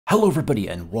Hello everybody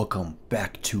and welcome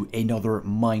back to another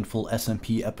Mindful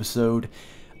SMP episode.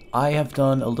 I have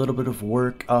done a little bit of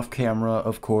work off camera,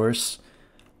 of course,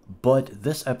 but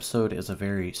this episode is a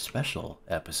very special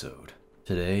episode.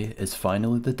 Today is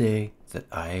finally the day that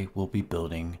I will be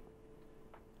building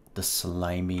the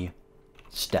slimy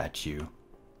statue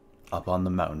up on the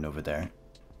mountain over there.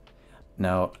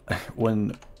 Now,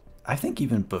 I think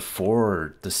even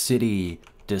before the city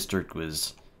district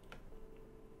was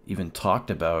even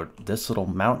talked about, this little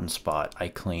mountain spot I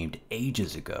claimed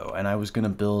ages ago, and I was going to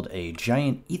build a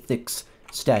giant Ethiqs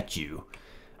statue.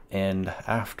 And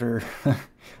after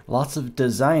lots of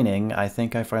designing, I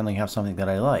think I finally have something that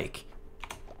I like.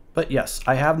 But yes,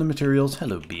 I have the materials.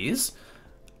 Hello, bees.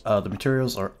 The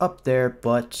materials are up there,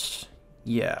 but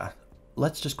yeah.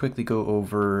 Let's just quickly go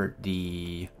over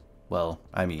this.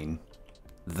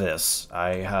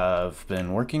 I have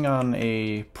been working on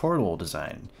a portal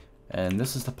design. And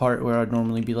this is the part where I'd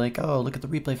normally be like, oh, look at the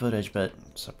replay footage, but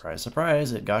surprise,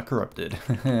 surprise, it got corrupted.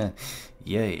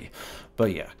 Yay.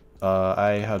 But yeah,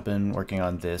 I have been working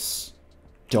on this.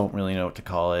 Don't really know what to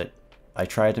call it. I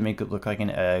tried to make it look like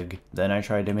an egg. Then I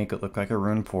tried to make it look like a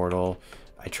rune portal.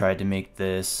 I tried to make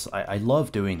this. I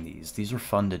love doing these. These are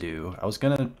fun to do. I was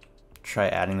going to try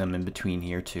adding them in between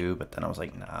here too, but then I was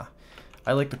like, nah.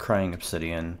 I like the crying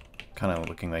obsidian. Kind of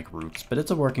looking like roots, but it's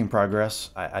a work in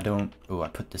progress. I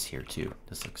put this here too.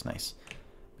 This looks nice.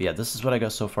 But yeah, this is what I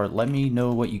got so far. Let me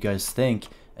know what you guys think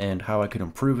and how I could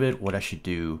improve it, what I should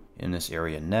do in this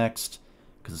area next,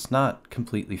 because it's not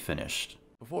completely finished.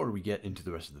 Before we get into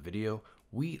the rest of the video,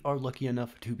 we are lucky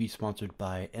enough to be sponsored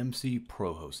by MC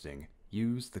Pro Hosting.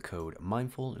 Use the code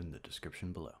MINDFUL in the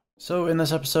description below. So in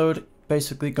this episode,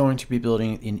 basically going to be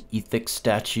building an Ethiqs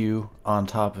statue on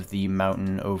top of the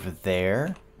mountain over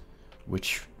there,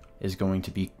 which is going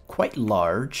to be quite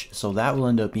large, so that will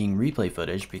end up being replay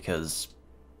footage because,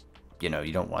 you know,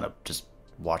 you don't want to just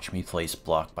watch me place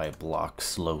block by block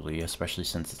slowly, especially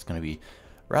since it's going to be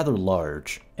rather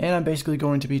large. And I'm basically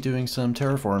going to be doing some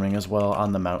terraforming as well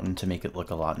on the mountain to make it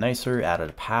look a lot nicer, added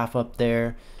a path up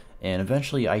there, and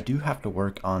eventually I do have to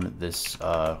work on this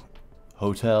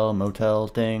hotel, motel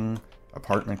thing,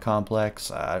 apartment complex.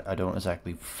 I don't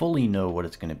exactly fully know what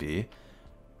it's going to be.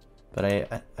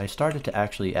 But I started to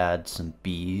actually add some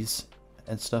bees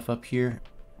and stuff up here.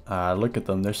 Look at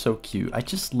them, they're so cute. I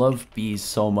just love bees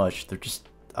so much. They're just,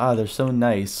 they're so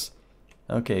nice.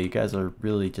 Okay, you guys are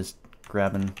really just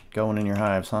going in your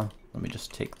hives, huh? Let me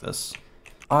just take this.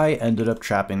 I ended up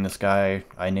trapping this guy.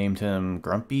 I named him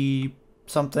Grumpy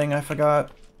something, I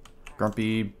forgot.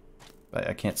 Grumpy,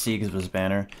 I can't see because of his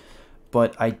banner.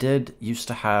 But I did used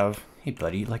to have, hey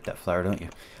buddy, you like that flower, don't you?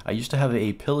 I used to have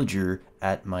a pillager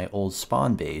at my old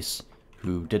spawn base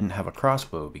who didn't have a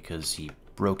crossbow because he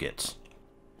broke it.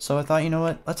 So I thought, you know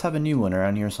what, let's have a new one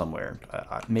around here somewhere.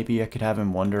 Maybe I could have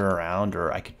him wander around,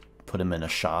 or I could put him in a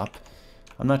shop.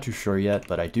 I'm not too sure yet,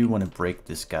 but I do want to break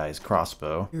this guy's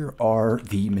crossbow. Here are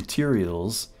the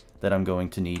materials that I'm going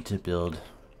to need to build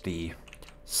the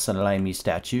slimy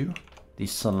statue. The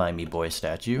slimy boy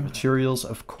statue. Materials,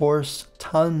 of course,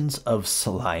 tons of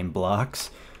slime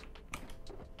blocks.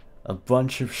 A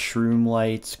bunch of shroom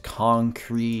lights,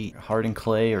 concrete, hardened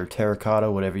clay or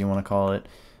terracotta, whatever you want to call it,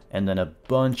 and then a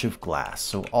bunch of glass.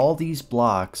 So all these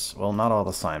blocks, well, not all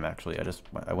the slime actually,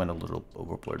 I went a little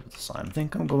overboard with the slime. I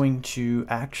think I'm going to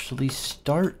actually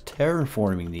start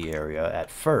terraforming the area at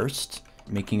first,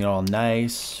 making it all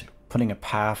nice, putting a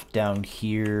path down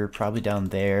here, probably down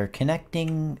there,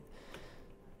 connecting,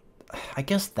 I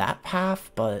guess that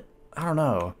path, but I don't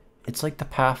know. It's like the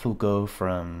path will go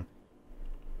from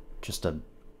just a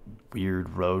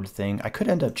weird road thing. I could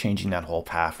end up changing that whole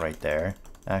path right there,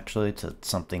 actually, to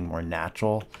something more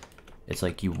natural. It's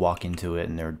like you walk into it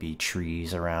and there would be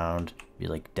trees around, be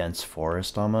like dense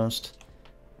forest almost.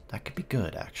 That could be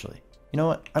good, actually. You know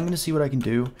what? I'm going to see what I can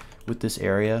do with this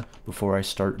area before I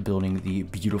start building the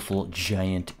beautiful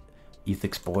giant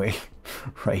Ethiqs boy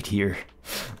right here.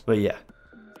 But yeah.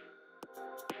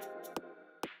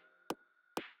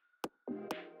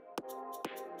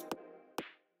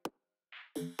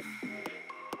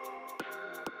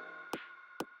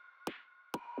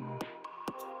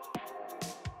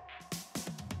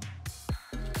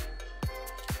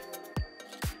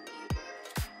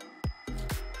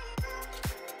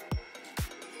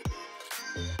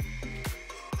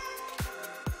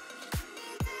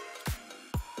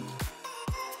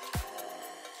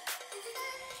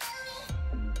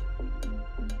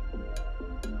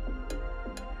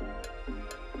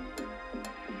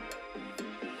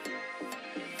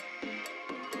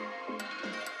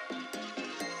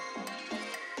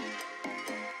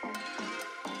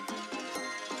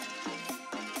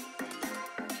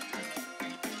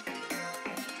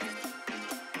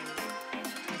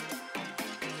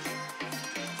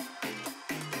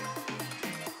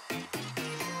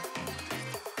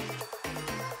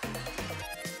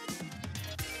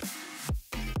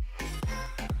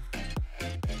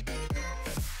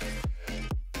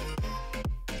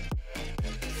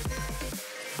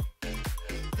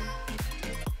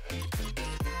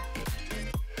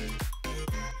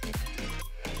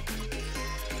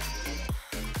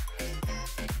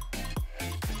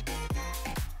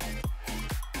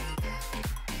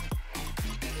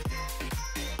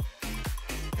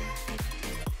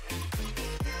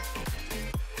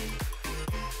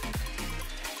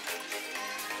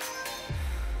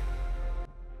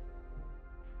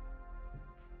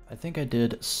 I think I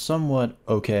did somewhat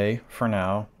okay for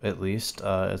now, at least.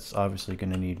 It's obviously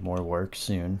going to need more work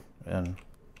soon, and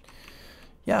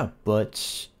yeah,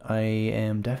 but I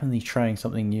am definitely trying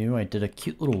something new. I did a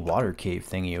cute little water cave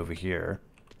thingy over here.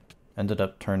 Ended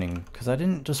up turning, because I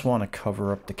didn't just want to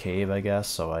cover up the cave, I guess,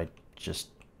 so I just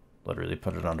literally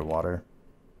put it underwater.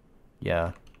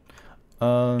 Yeah.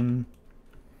 Yeah,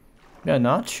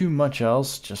 not too much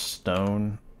else, just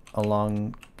stone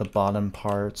along the bottom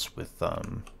parts with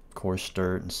coarse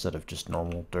dirt instead of just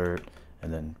normal dirt,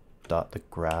 and then dot the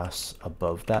grass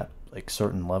above that like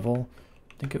certain level.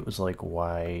 I think it was like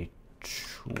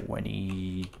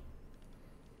Y20.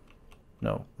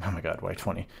 No, oh my god,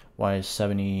 Y20.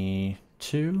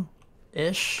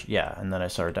 Y72-ish? Yeah, and then I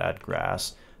started to add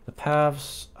grass. The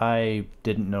paths, I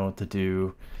didn't know what to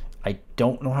do. I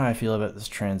don't know how I feel about this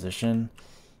transition.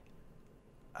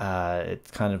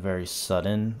 It's kind of very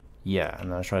sudden. Yeah,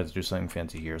 and then I tried to do something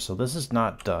fancy here. So this is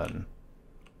not done,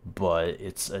 but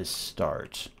it's a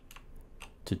start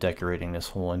to decorating this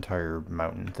whole entire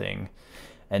mountain thing.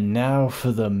 And now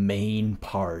for the main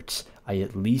part. I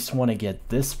at least want to get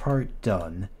this part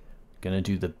done. Gonna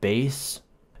do the base,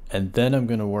 and then I'm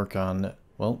gonna work on,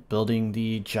 well, building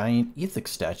the giant Ethiqs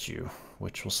statue,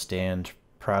 which will stand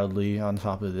proudly on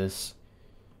top of this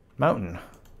mountain.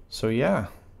 So yeah,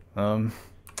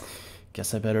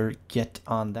 guess I better get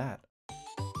on that.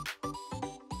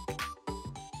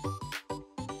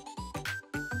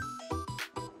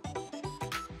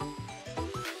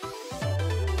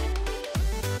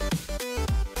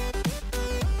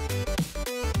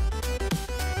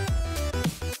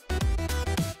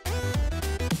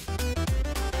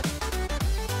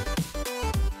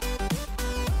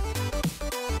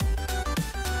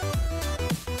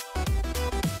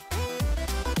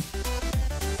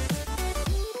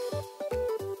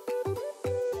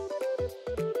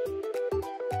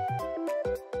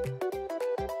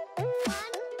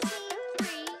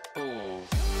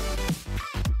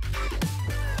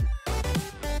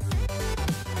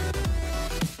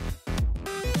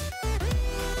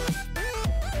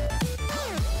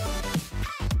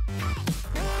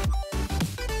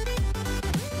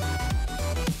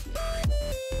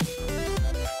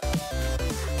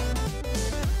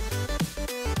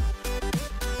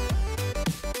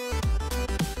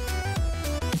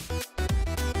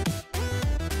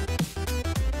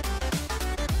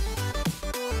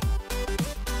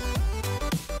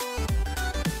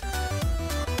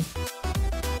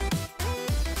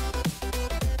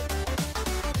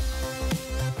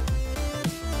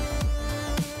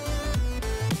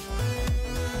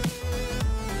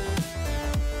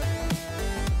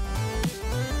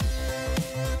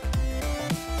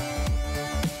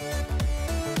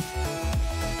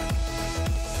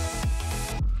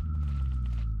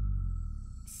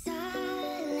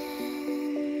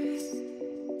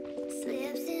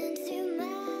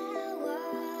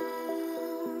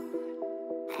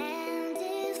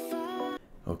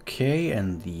 Okay,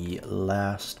 and the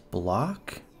last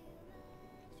block.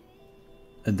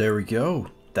 And there we go.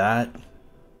 That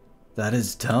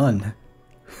is done.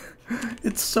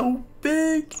 It's so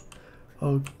big.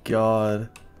 Oh god.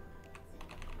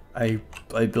 I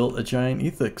built a giant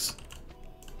Ethiqs.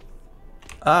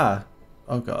 Ah.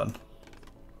 Oh god.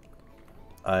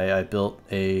 I built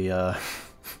a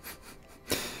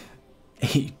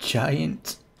a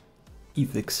giant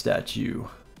Ethiqs statue.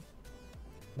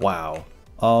 Wow.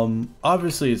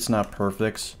 Obviously it's not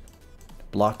perfect.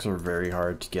 Blocks are very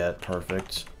hard to get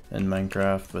perfect in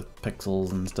Minecraft with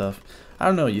pixels and stuff. I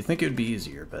don't know, you think it would be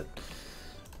easier, but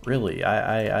really,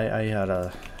 I had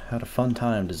a fun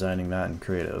time designing that in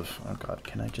creative. Oh god,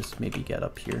 can I just maybe get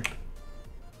up here?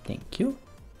 Thank you.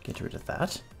 Get rid of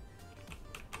that.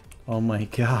 Oh my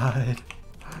god.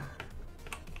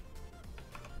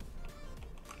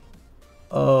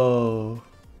 Oh.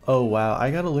 Oh wow,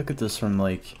 I gotta look at this from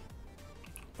like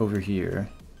over here.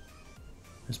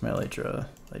 Where's my elytra?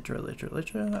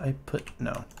 Elytra? I put,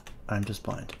 no. I'm just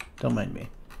blind. Don't mind me.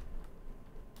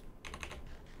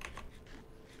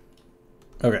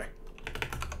 Okay.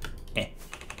 Eh.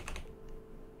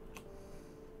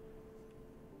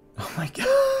 Oh my god.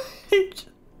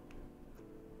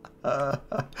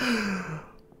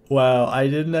 Wow, I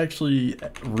didn't actually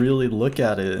really look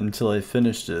at it until I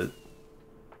finished it.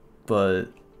 But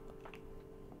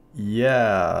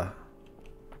yeah.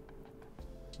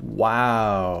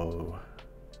 Wow.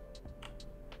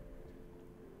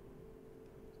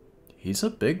 He's a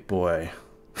big boy.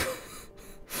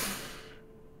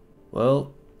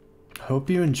 Well,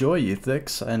 hope you enjoy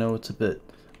Ethiqs. I know it's a bit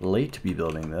late to be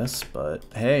building this, but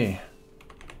hey,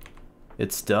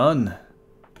 it's done.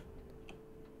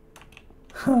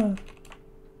 Huh.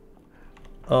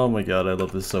 Oh my god, I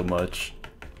love this so much.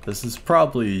 This is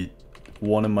probably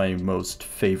one of my most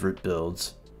favorite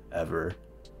builds ever.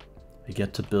 I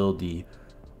get to build the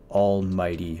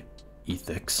almighty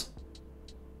Ethiqs.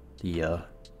 The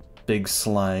big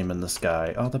slime in the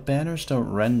sky. Oh, the banners don't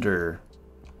render.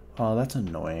 Oh, that's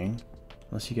annoying.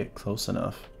 Unless you get close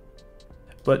enough.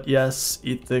 But yes,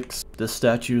 Ethiqs, this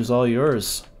statue is all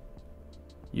yours.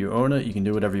 You own it, you can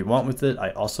do whatever you want with it. I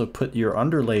also put your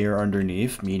underlayer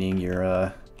underneath, meaning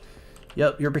your,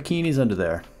 yep, your bikini's under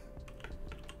there.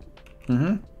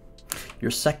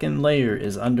 Your second layer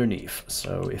is underneath,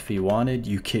 so if you wanted,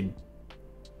 you could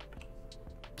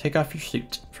take off your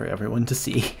suit for everyone to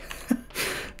see.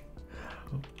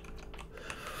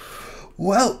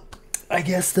 Well, I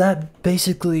guess that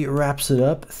basically wraps it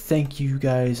up. Thank you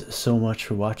guys so much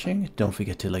for watching. Don't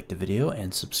forget to like the video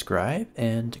and subscribe,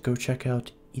 and go check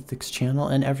out Ethiqs channel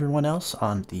and everyone else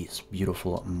on this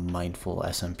beautiful mindful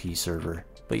SMP server.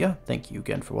 But yeah, thank you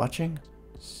again for watching.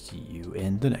 See you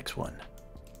in the next one.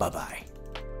 Bye bye.